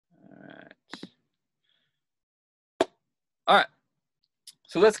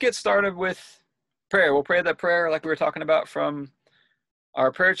So let's get started with prayer. We'll pray that prayer like we were talking about from our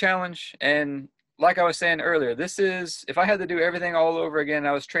prayer challenge. And like I was saying earlier, this is, if I had to do everything all over again,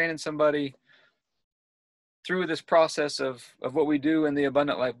 I was training somebody through this process of what we do in the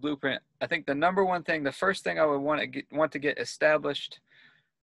Abundant Life Blueprint. I think the number one thing, the first thing I would want to get established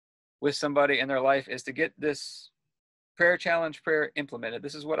with somebody in their life is to get this prayer challenge prayer implemented.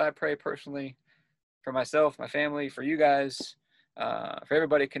 This is what I pray personally for myself, my family, for you guys, for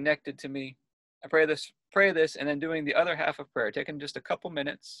everybody connected to me. I pray this, and then doing the other half of prayer, taking just a couple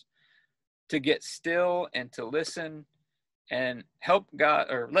minutes to get still and to listen and help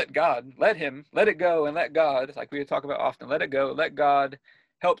God, or let it go and let God, like we talk about often, let it go, let God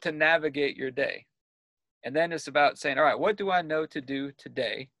help to navigate your day. And then it's about saying, all right, what do I know to do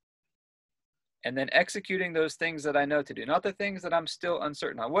today? And then executing those things that I know to do, not the things that I'm still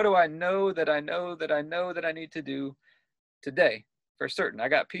uncertain on. What do I know that I need to do today for certain? I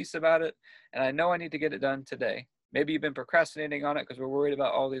got peace about it, and I know I need to get it done today. Maybe you've been procrastinating on it because we're worried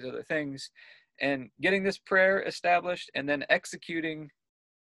about all these other things. And getting this prayer established and then executing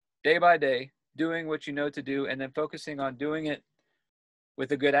day by day, doing what you know to do, and then focusing on doing it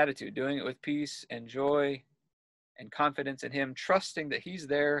with a good attitude, doing it with peace and joy and confidence in Him, trusting that He's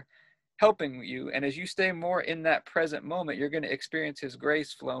there helping you. And as you stay more in that present moment, you're going to experience His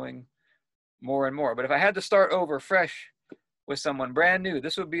grace flowing more and more. But if I had to start over fresh with someone brand new,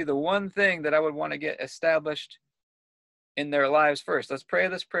 this would be the one thing that I would want to get established in their lives first. Let's pray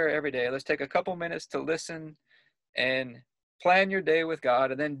this prayer every day. Let's take a couple minutes to listen and plan your day with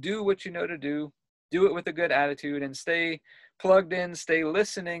God, and then do what you know to do. Do it with a good attitude and stay plugged in, stay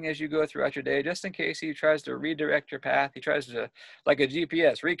listening as you go throughout your day, just in case He tries to redirect your path. He tries to, like a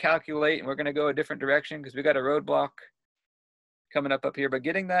GPS, recalculate, and we're going to go a different direction because we got a roadblock coming up here. But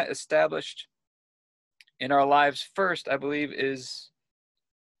getting that established in our lives first, I believe, is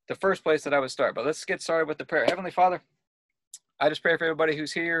the first place that I would start. But let's get started with the prayer. Heavenly Father, I just pray for everybody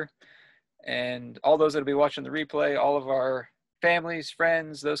who's here and all those that will be watching the replay, all of our families,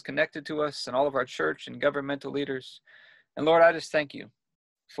 friends, those connected to us, and all of our church and governmental leaders. And Lord, I just thank You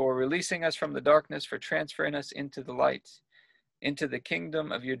for releasing us from the darkness, for transferring us into the light, into the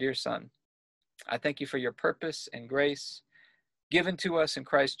kingdom of Your dear Son. I thank You for Your purpose and grace given to us in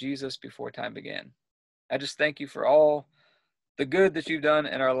Christ Jesus before time began. I just thank You for all the good that You've done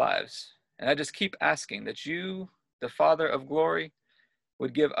in our lives. And I just keep asking that You, the Father of glory,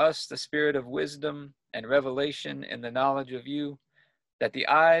 would give us the spirit of wisdom and revelation in the knowledge of You, that the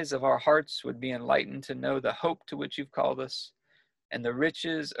eyes of our hearts would be enlightened to know the hope to which You've called us and the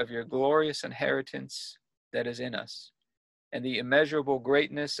riches of Your glorious inheritance that is in us, and the immeasurable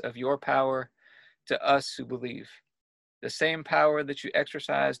greatness of Your power to us who believe. The same power that You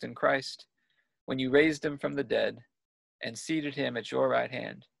exercised in Christ when You raised Him from the dead and seated Him at Your right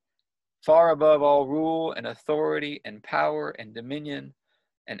hand, far above all rule and authority and power and dominion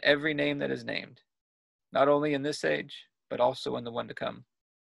and every name that is named, not only in this age, but also in the one to come.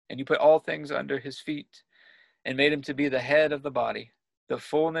 And You put all things under His feet and made Him to be the head of the body, the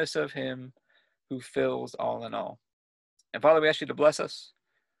fullness of Him who fills all in all. And Father, we ask You to bless us.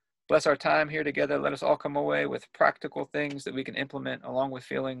 Bless our time here together. Let us all come away with practical things that we can implement, along with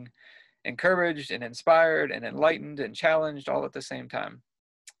feeling encouraged and inspired and enlightened and challenged all at the same time.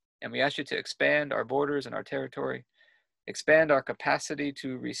 And we ask You to expand our borders and our territory, expand our capacity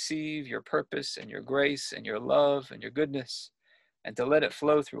to receive Your purpose and Your grace and Your love and Your goodness, and to let it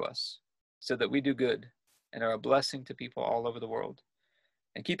flow through us so that we do good and are a blessing to people all over the world.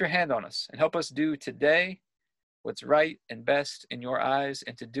 And keep Your hand on us and help us do today what's right and best in Your eyes,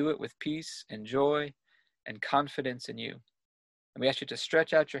 and to do it with peace and joy and confidence in You. And we ask You to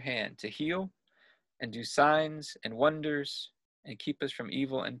stretch out Your hand to heal and do signs and wonders and keep us from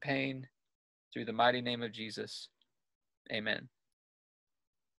evil and pain through the mighty name of Jesus. Amen.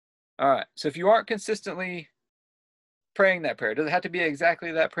 All right. So if you aren't consistently praying that prayer, does it have to be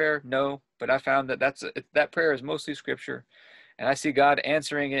exactly that prayer? No. But I found that that prayer is mostly scripture. And I see God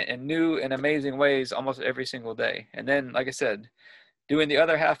answering it in new and amazing ways almost every single day. And then, like I said, doing the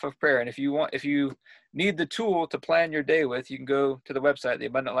other half of prayer. And if you need the tool to plan your day with, you can go to the website,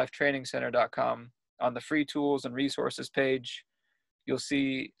 theabundantlifetrainingcenter.com. On the free tools and resources page, you'll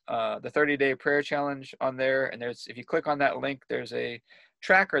see the 30-day prayer challenge on there. And if you click on that link, there's a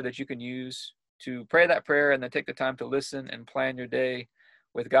tracker that you can use to pray that prayer and then take the time to listen and plan your day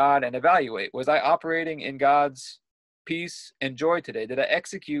with God and evaluate. Was I operating in God's peace and joy today? Did I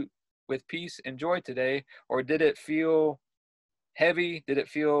execute with peace and joy today? Or did it feel heavy? Did it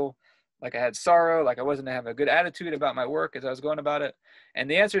feel like I had sorrow, like I wasn't having a good attitude about my work as I was going about it? And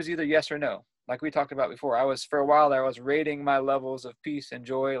the answer is either yes or no. Like we talked about before, for a while there, I was rating my levels of peace and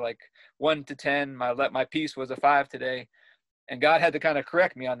joy, like 1 to 10. My peace was a 5 today. And God had to kind of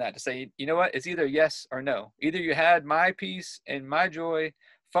correct me on that to say, you know what? It's either yes or no. Either you had my peace and my joy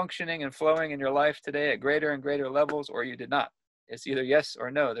functioning and flowing in your life today at greater and greater levels, or you did not. It's either yes or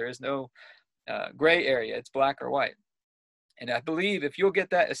no. There is no gray area. It's black or white. And I believe if you'll get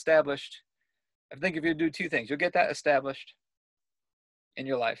that established, I think if you do two things, you'll get that established in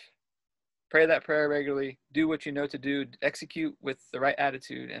your life. Pray that prayer regularly, do what you know to do, execute with the right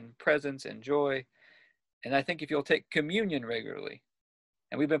attitude and presence and joy. And I think if you'll take communion regularly,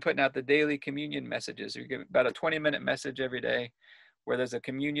 and we've been putting out the daily communion messages, we give about a 20-minute message every day where there's a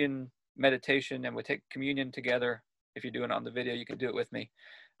communion meditation, and we take communion together. If you're doing it on the video, you can do it with me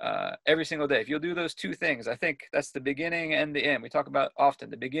every single day. If you'll do those two things, I think that's the beginning and the end. We talk about often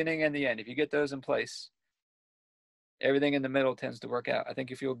the beginning and the end. If you get those in place, everything in the middle tends to work out. I think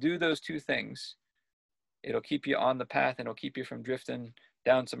if you'll do those two things, it'll keep you on the path, and it'll keep you from drifting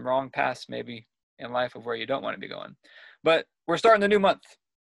down some wrong paths maybe in life of where you don't want to be going. But we're starting the new month,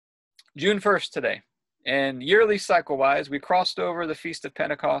 June 1st today. And yearly cycle-wise, we crossed over the Feast of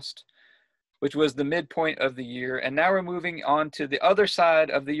Pentecost, which was the midpoint of the year. And now we're moving on to the other side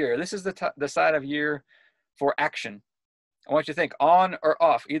of the year. This is the side of year for action. I want you to think on or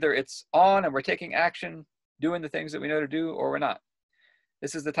off. Either it's on and we're taking action, doing the things that we know to do, or we're not.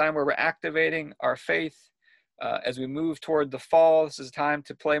 This is the time where we're activating our faith as we move toward the fall. This is a time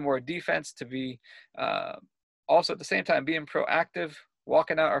to play more defense, to be also at the same time being proactive,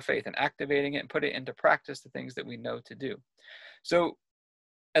 walking out our faith and activating it and put it into practice, the things that we know to do. So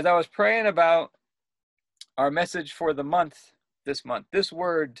as I was praying about our message for the month, this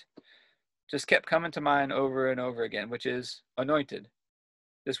word just kept coming to mind over and over again, which is anointed.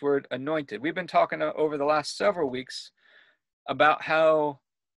 This word anointed. We've been talking over the last several weeks about how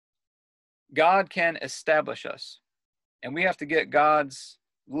God can establish us. And we have to get God's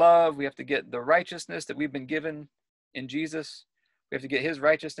love. We have to get the righteousness that we've been given in Jesus. We have to get his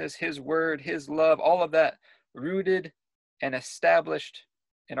righteousness, his word, his love, all of that rooted and established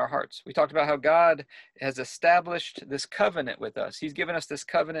in our hearts. We talked about how God has established this covenant with us. He's given us this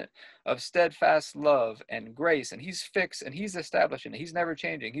covenant of steadfast love and grace, and he's fixed and he's establishing it. He's never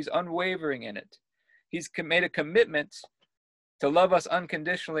changing. He's unwavering in it. He's made a commitment to love us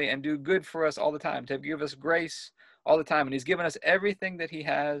unconditionally and do good for us all the time, to give us grace all the time. And he's given us everything that he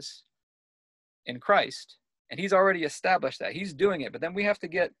has in Christ. And he's already established that. He's doing it. But then we have to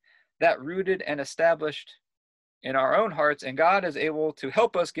get that rooted and established in our own hearts. And God is able to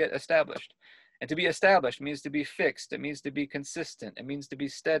help us get established. And to be established means to be fixed. It means to be consistent. It means to be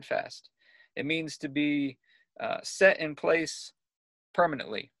steadfast. It means to be set in place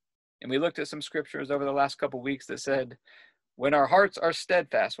permanently. And we looked at some scriptures over the last couple of weeks that said, when our hearts are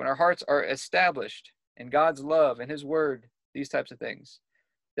steadfast, when our hearts are established in God's love and his word, these types of things,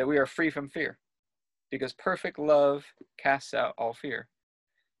 that we are free from fear. Because perfect love casts out all fear.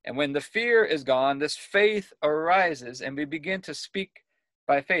 And when the fear is gone, this faith arises, and we begin to speak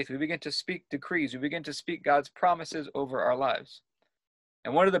by faith. We begin to speak decrees. We begin to speak God's promises over our lives.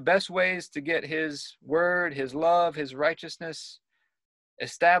 And one of the best ways to get his word, his love, his righteousness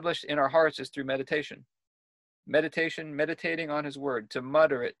established in our hearts is through meditation. Meditating on his word, to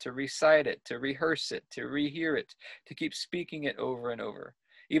mutter it, to recite it, to rehearse it, to rehear it, to keep speaking it over and over.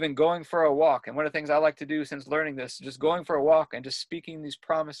 Even going for a walk. And one of the things I like to do since learning this, just going for a walk and just speaking these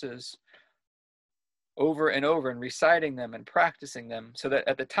promises over and over and reciting them and practicing them so that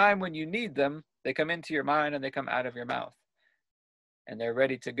at the time when you need them, they come into your mind and they come out of your mouth. And they're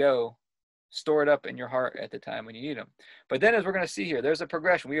ready to go, stored up in your heart at the time when you need them. But then as we're going to see here, there's a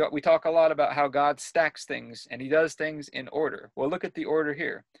progression. We talk a lot about how God stacks things and he does things in order. Well, look at the order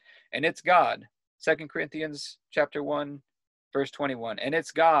here. And it's God. 2 Corinthians chapter 1, verse 21. And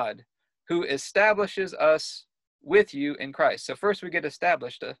it's God who establishes us with you in Christ. So first we get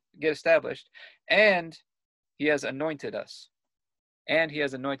established, and he has anointed us. And he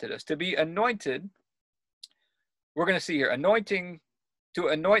has anointed us. To be anointed, we're going to see here, to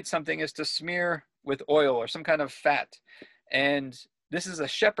anoint something is to smear with oil or some kind of fat. And this is a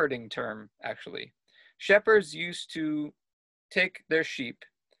shepherding term, actually. Shepherds used to take their sheep,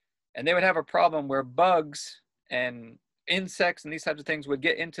 and they would have a problem where bugs and insects and these types of things would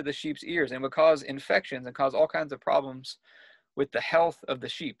get into the sheep's ears and would cause infections and cause all kinds of problems with the health of the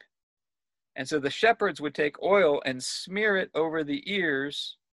sheep. And so the shepherds would take oil and smear it over the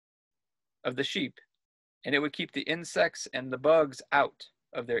ears of the sheep, and it would keep the insects and the bugs out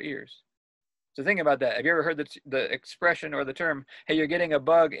of their ears. So think about that. Have you ever heard the expression or the term, hey, you're getting a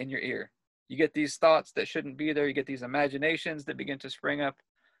bug in your ear? You get these thoughts that shouldn't be there. You get these imaginations that begin to spring up.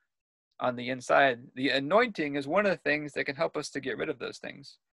 on the inside. The anointing is one of the things that can help us to get rid of those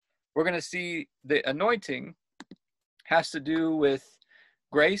things. We're going to see the anointing has to do with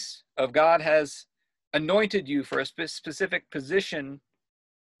grace of God has anointed you for a specific position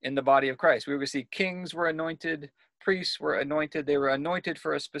in the body of Christ. We were going to see kings were anointed, priests were anointed. They were anointed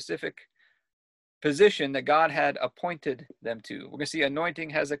for a specific position that God had appointed them to. We're going to see anointing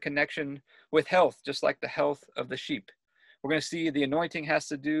has a connection with health, just like the health of the sheep. We're going to see the anointing has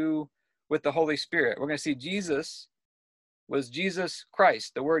to do with the Holy Spirit. We're going to see Jesus was Jesus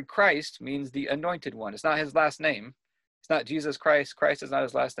Christ. The word Christ means the anointed one. It's not his last name. It's not Jesus Christ. Christ is not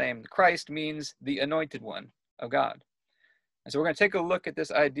his last name. Christ means the anointed one of God. And so we're going to take a look at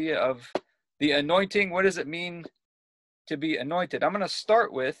this idea of the anointing. What does it mean to be anointed? I'm going to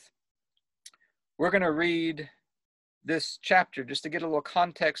start with, we're going to read this chapter just to get a little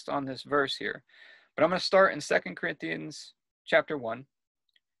context on this verse here. But I'm going to start in 2 Corinthians chapter 1.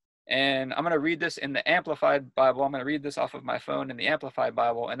 And I'm going to read this in the Amplified Bible. I'm going to read this off of my phone in the Amplified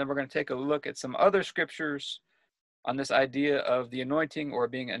Bible. And then we're going to take a look at some other scriptures on this idea of the anointing or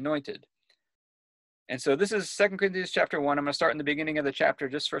being anointed. And so this is 2 Corinthians chapter 1. I'm going to start in the beginning of the chapter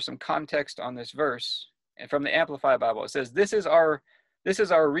just for some context on this verse. And from the Amplified Bible, it says, This is our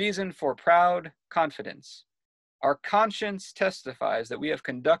reason for proud confidence. Our conscience testifies that we have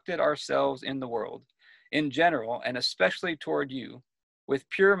conducted ourselves in the world, in general, and especially toward you, with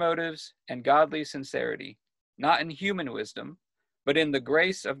pure motives and godly sincerity, not in human wisdom, but in the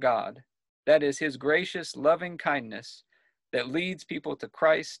grace of God, that is his gracious, loving kindness that leads people to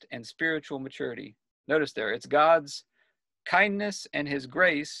Christ and spiritual maturity. Notice there, it's God's kindness and his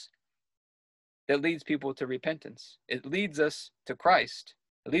grace that leads people to repentance. It leads us to Christ.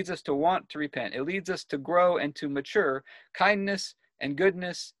 It leads us to want to repent. It leads us to grow and to mature. Kindness and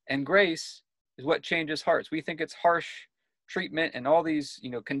goodness and grace is what changes hearts. We think it's harsh treatment and all these,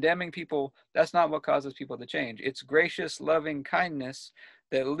 condemning people. That's not what causes people to change. It's gracious, loving kindness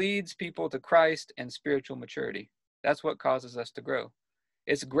that leads people to Christ and spiritual maturity. That's what causes us to grow.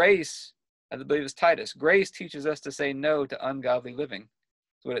 It's grace, I believe it's Titus. Grace teaches us to say no to ungodly living.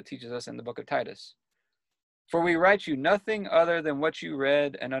 That's what it teaches us in the book of Titus. For we write you nothing other than what you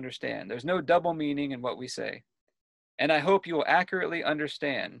read and understand. There's no double meaning in what we say. And I hope you will accurately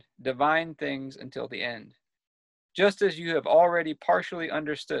understand divine things until the end. Just as you have already partially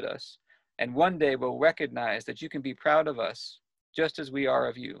understood us, and one day will recognize that you can be proud of us, just as we are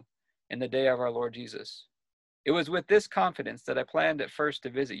of you, in the day of our Lord Jesus. It was with this confidence that I planned at first to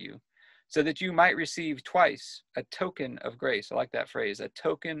visit you, so that you might receive twice a token of grace. I like that phrase, a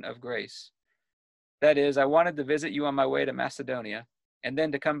token of grace. That is, I wanted to visit you on my way to Macedonia, and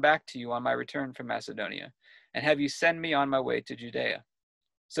then to come back to you on my return from Macedonia, and have you send me on my way to Judea.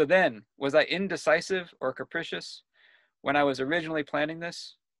 So then, was I indecisive or capricious when I was originally planning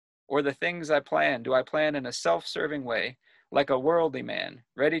this? Or the things I plan, do I plan in a self-serving way, like a worldly man,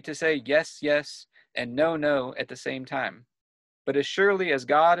 ready to say yes, yes, and no, no at the same time? But as surely as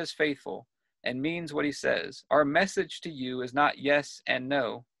God is faithful and means what he says, our message to you is not yes and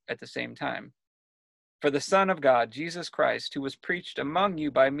no at the same time. For the Son of God, Jesus Christ, who was preached among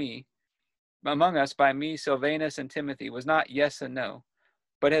us by me, Silvanus, and Timothy, was not yes and no,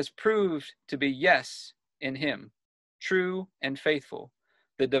 but has proved to be yes in him, true and faithful,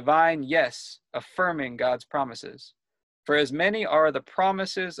 the divine yes, affirming God's promises. For as many are the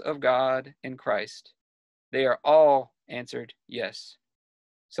promises of God in Christ, they are all answered yes.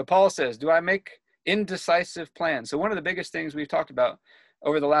 So Paul says, do I make indecisive plans? So one of the biggest things we've talked about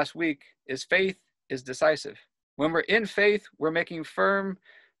over the last week is faith is decisive. When we're in faith, we're making firm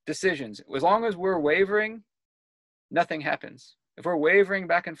decisions. As long as we're wavering, nothing happens. If we're wavering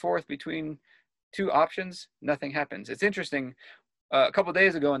back and forth between two options, nothing happens. It's interesting. A couple of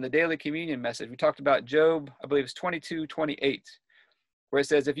days ago in the daily communion message, we talked about Job, I believe it's 22:28, where it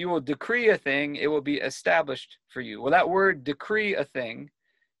says, if you will decree a thing, it will be established for you. Well, that word decree a thing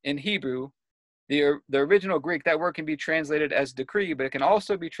in Hebrew, the original Greek, that word can be translated as decree, but it can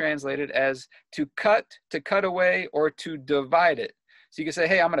also be translated as to cut away, or to divide it. So you can say,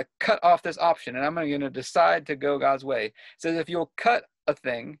 hey, I'm going to cut off this option and I'm going to decide to go God's way. It says if you'll cut a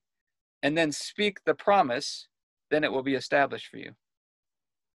thing and then speak the promise, then it will be established for you.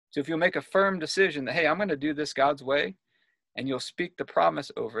 So if you'll make a firm decision that, hey, I'm going to do this God's way, and you'll speak the promise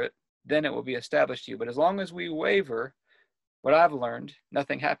over it, then it will be established to you. But as long as we waver, what I've learned,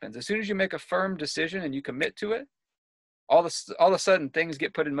 nothing happens. As soon as you make a firm decision and you commit to it, all of a sudden things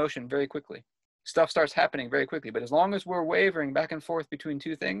get put in motion very quickly. Stuff starts happening very quickly. But as long as we're wavering back and forth between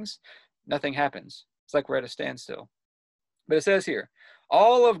two things, nothing happens. It's like we're at a standstill. But it says here,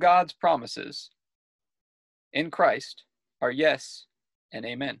 all of God's promises in Christ are yes and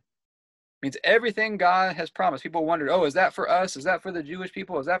amen. Means everything God has promised. People wondered, oh, is that for us? Is that for the Jewish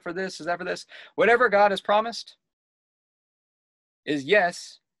people? Is that for this? Is that for this? Whatever God has promised is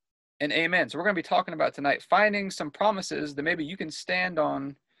yes and amen. So we're going to be talking about tonight, finding some promises that maybe you can stand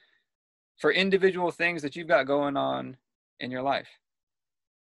on for individual things that you've got going on in your life.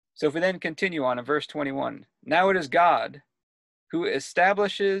 So if we then continue on in verse 21, now it is God who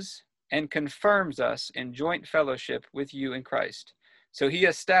establishes and confirms us in joint fellowship with you in Christ. So he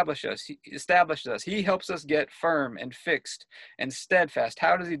establishes us. He helps us get firm and fixed and steadfast.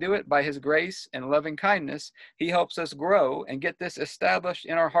 How does he do it? By his grace and loving kindness. He helps us grow and get this established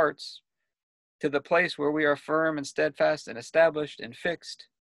in our hearts to the place where we are firm and steadfast and established and fixed.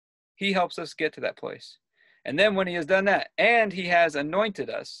 He helps us get to that place. And then when he has done that, and he has anointed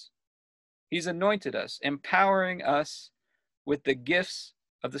us, he's anointed us, empowering us with the gifts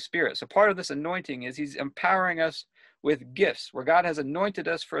of the Spirit. So part of this anointing is he's empowering us with gifts, where God has anointed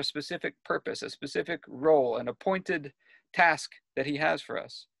us for a specific purpose, a specific role, an appointed task that he has for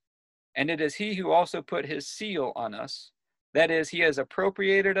us. And it is he who also put his seal on us. That is, he has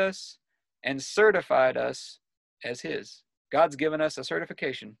appropriated us and certified us as his. God's given us a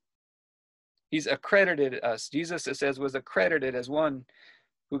certification. He's accredited us. Jesus, it says, was accredited as one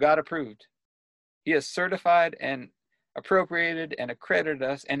who God approved. He has certified and appropriated and accredited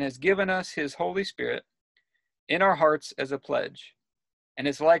us and has given us his Holy Spirit in our hearts as a pledge. And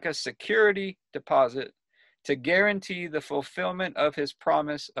it's like a security deposit to guarantee the fulfillment of his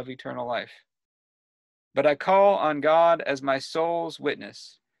promise of eternal life. But I call on God as my soul's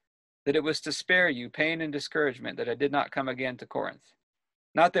witness that it was to spare you pain and discouragement that I did not come again to Corinth.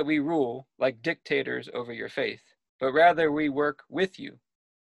 Not that we rule like dictators over your faith, but rather we work with you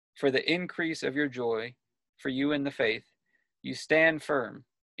for the increase of your joy, for you in the faith. You stand firm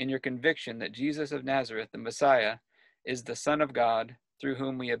in your conviction that Jesus of Nazareth, the Messiah, is the Son of God, through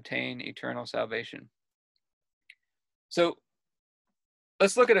whom we obtain eternal salvation. So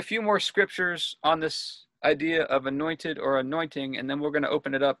let's look at a few more scriptures on this idea of anointed or anointing, and then we're going to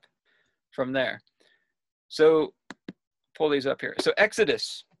open it up from there. So pull these up here. So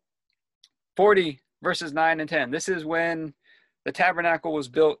Exodus 40, verses 9 and 10. This is when the tabernacle was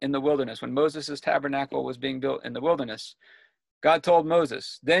built in the wilderness, when Moses' tabernacle was being built in the wilderness. God told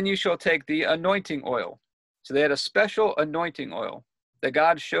Moses, then you shall take the anointing oil. So they had a special anointing oil that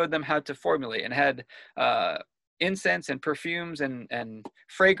God showed them how to formulate, and had incense and perfumes and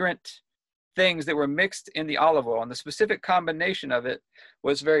fragrant things that were mixed in the olive oil. And the specific combination of it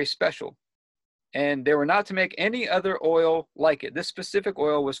was very special. And they were not to make any other oil like it. This specific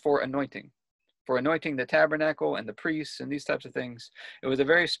oil was for anointing the tabernacle and the priests and these types of things. It was a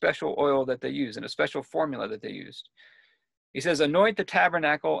very special oil that they used, and a special formula that they used. He says, anoint the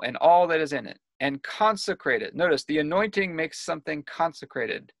tabernacle and all that is in it, and consecrate it. Notice, the anointing makes something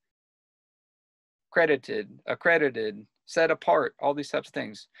consecrated, accredited, set apart, all these types of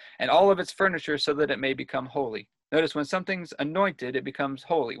things, and all of its furniture, so that it may become holy. Notice, when something's anointed, it becomes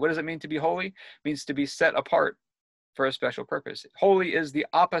holy. What does it mean to be holy? It means to be set apart for a special purpose. Holy is the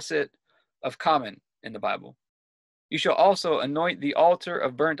opposite of common in the Bible. You shall also anoint the altar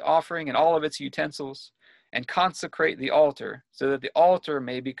of burnt offering and all of its utensils, and consecrate the altar, so that the altar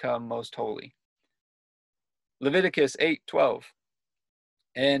may become most holy. Leviticus 8:12.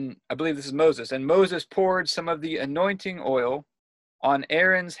 And I believe this is Moses. And Moses poured some of the anointing oil on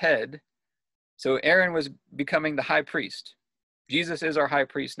Aaron's head. So Aaron was becoming the high priest. Jesus is our high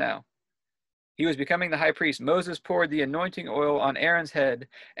priest now. He was becoming the high priest. Moses poured the anointing oil on Aaron's head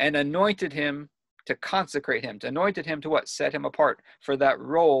and anointed him to consecrate him. To anointed him to what? Set him apart for that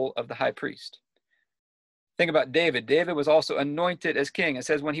role of the high priest. Think about David. David was also anointed as king. It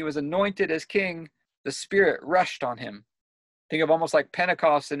says when he was anointed as king, the Spirit rushed on him. Think of almost like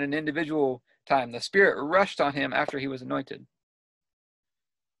Pentecost in an individual time. The Spirit rushed on him after he was anointed.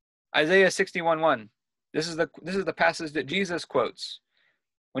 Isaiah 61:1. This is the passage that Jesus quotes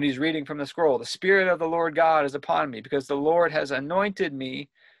when he's reading from the scroll. The Spirit of the Lord God is upon me, because the Lord has anointed me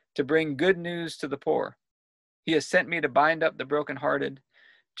to bring good news to the poor. He has sent me to bind up the brokenhearted,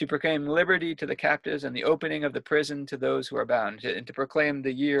 to proclaim liberty to the captives, and the opening of the prison to those who are bound, and to proclaim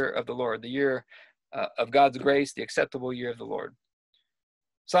the year of the Lord, the year of God's grace, the acceptable year of the Lord.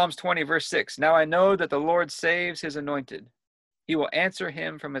 Psalms 20, verse 6. Now I know that the Lord saves his anointed. He will answer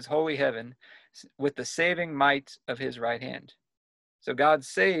him from his holy heaven with the saving might of his right hand. So God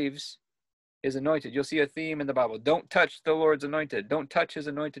saves his anointed. You'll see a theme in the Bible. Don't touch the Lord's anointed. Don't touch his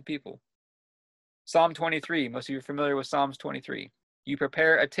anointed people. Psalm 23. Most of you are familiar with Psalms 23. You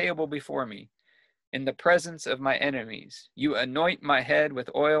prepare a table before me in the presence of my enemies. You anoint my head with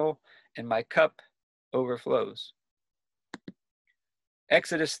oil, and my cup overflows.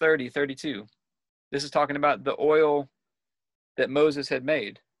 Exodus 30:32. This is talking about the oil that Moses had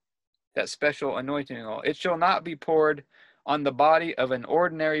made, that special anointing oil. It shall not be poured on the body of an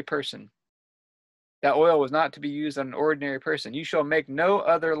ordinary person. That oil was not to be used on an ordinary person. You shall make no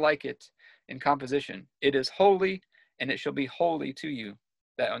other like it in composition. It is holy, and it shall be holy to you,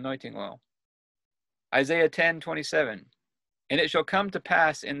 that anointing oil. Isaiah 10:27. And it shall come to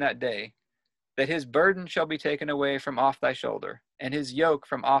pass in that day that his burden shall be taken away from off thy shoulder, and his yoke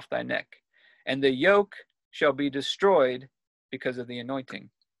from off thy neck. And the yoke shall be destroyed because of the anointing.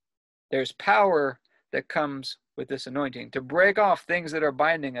 There's power that comes with this anointing to break off things that are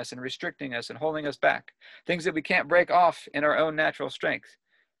binding us and restricting us and holding us back, things that we can't break off in our own natural strength.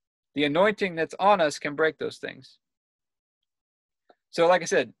 The anointing that's on us can break those things. So like I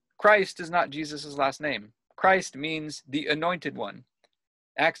said, Christ is not Jesus' last name. Christ means the anointed one.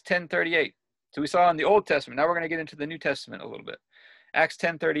 Acts 10:38. So we saw in the Old Testament. Now we're going to get into the New Testament a little bit. Acts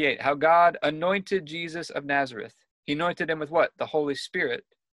 10:38, how God anointed Jesus of Nazareth. He anointed him with what? The Holy Spirit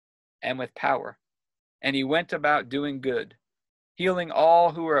and with power. And he went about doing good, healing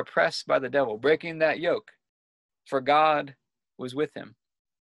all who were oppressed by the devil, breaking that yoke, for God was with him.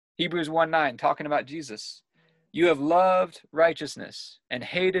 Hebrews 1:9, talking about Jesus. You have loved righteousness and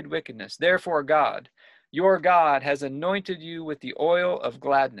hated wickedness. Therefore God, your God, has anointed you with the oil of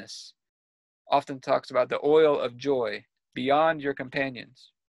gladness. Often talks about the oil of joy beyond your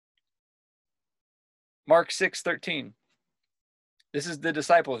companions. Mark 6:13. This is the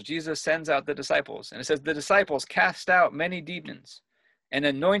disciples. Jesus sends out the disciples. And it says, the disciples cast out many demons and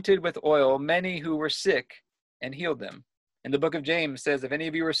anointed with oil many who were sick and healed them. And the book of James says, if any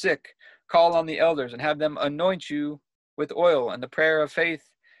of you are sick, call on the elders and have them anoint you with oil, and the prayer of faith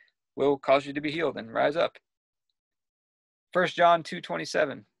will cause you to be healed and rise up. 1 John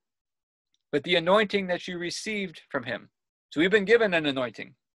 2:27. But the anointing that you received from him. So we've been given an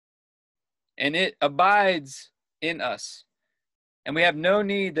anointing, and it abides in us. And we have no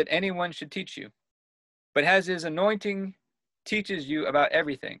need that anyone should teach you. But as his anointing teaches you about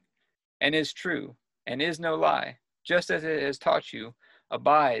everything, and is true, and is no lie, just as it has taught you,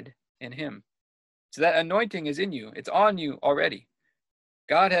 abide in him. So that anointing is in you. It's on you already.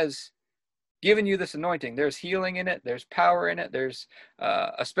 God has given you this anointing. There's healing in it. There's power in it. There's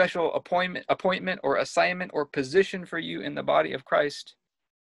a special appointment or assignment or position for you in the body of Christ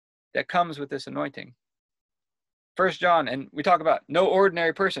that comes with this anointing. 1 John, and we talk about no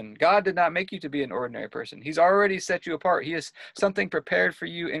ordinary person. God did not make you to be an ordinary person. He's already set you apart. He has something prepared for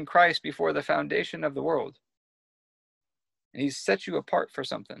you in Christ before the foundation of the world. And he's set you apart for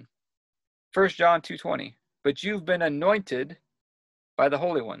something. 1 John 2:20, but you've been anointed by the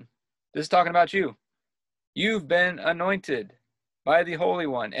Holy One. This is talking about you. You've been anointed by the Holy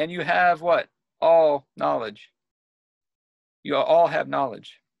One, and you have what? All knowledge. You all have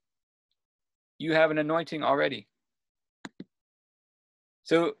knowledge. You have an anointing already.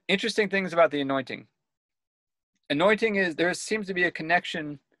 So interesting things about the anointing. Anointing is, there seems to be a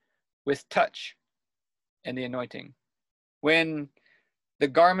connection with touch and the anointing. When the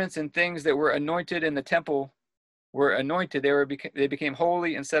garments and things that were anointed in the temple were anointed, they became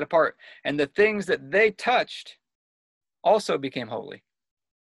holy and set apart. And the things that they touched also became holy.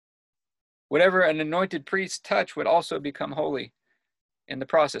 Whatever an anointed priest touched would also become holy in the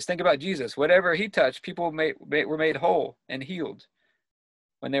process. Think about Jesus. Whatever he touched, people were made whole and healed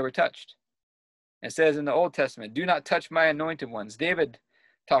when they were touched. It says in the Old Testament, do not touch my anointed ones. David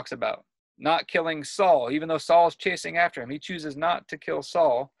talks about not killing Saul, even though Saul's chasing after him. He chooses not to kill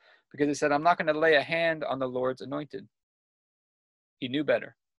Saul because he said, I'm not going to lay a hand on the Lord's anointed. He knew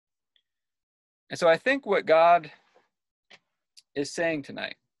better. And so I think what God is saying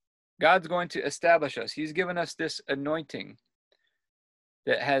tonight, God's going to establish us. He's given us this anointing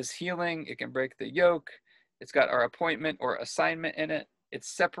that has healing. It can break the yoke. It's got our appointment or assignment in it. It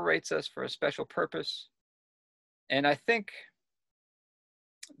separates us for a special purpose. And I think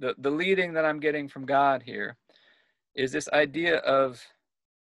the leading that I'm getting from God here is this idea of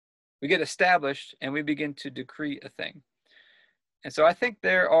we get established and we begin to decree a thing. And so I think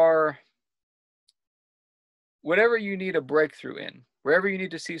there are, whatever you need a breakthrough in, wherever you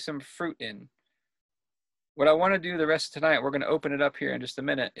need to see some fruit in, what I want to do the rest of tonight, we're going to open it up here in just a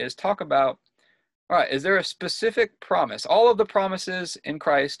minute, is talk about, all right, is there a specific promise? All of the promises in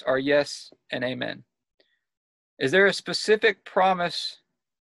Christ are yes and amen. Is there a specific promise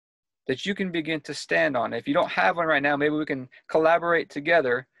that you can begin to stand on? If you don't have one right now, maybe we can collaborate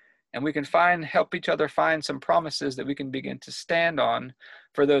together and we can help each other find some promises that we can begin to stand on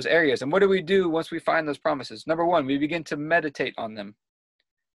for those areas. And what do we do once we find those promises? Number one, we begin to meditate on them.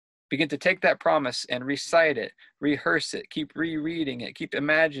 Begin to take that promise and recite it, rehearse it, keep rereading it, keep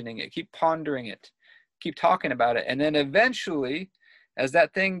imagining it, keep pondering it, keep talking about it. And then eventually, as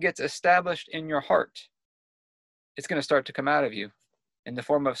that thing gets established in your heart, it's going to start to come out of you in the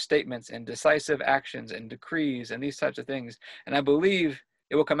form of statements and decisive actions and decrees and these types of things. And I believe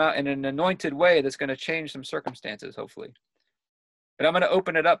it will come out in an anointed way that's going to change some circumstances, hopefully. But I'm going to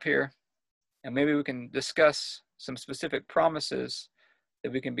open it up here, and maybe we can discuss some specific promises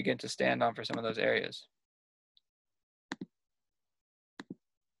that we can begin to stand on for some of those areas.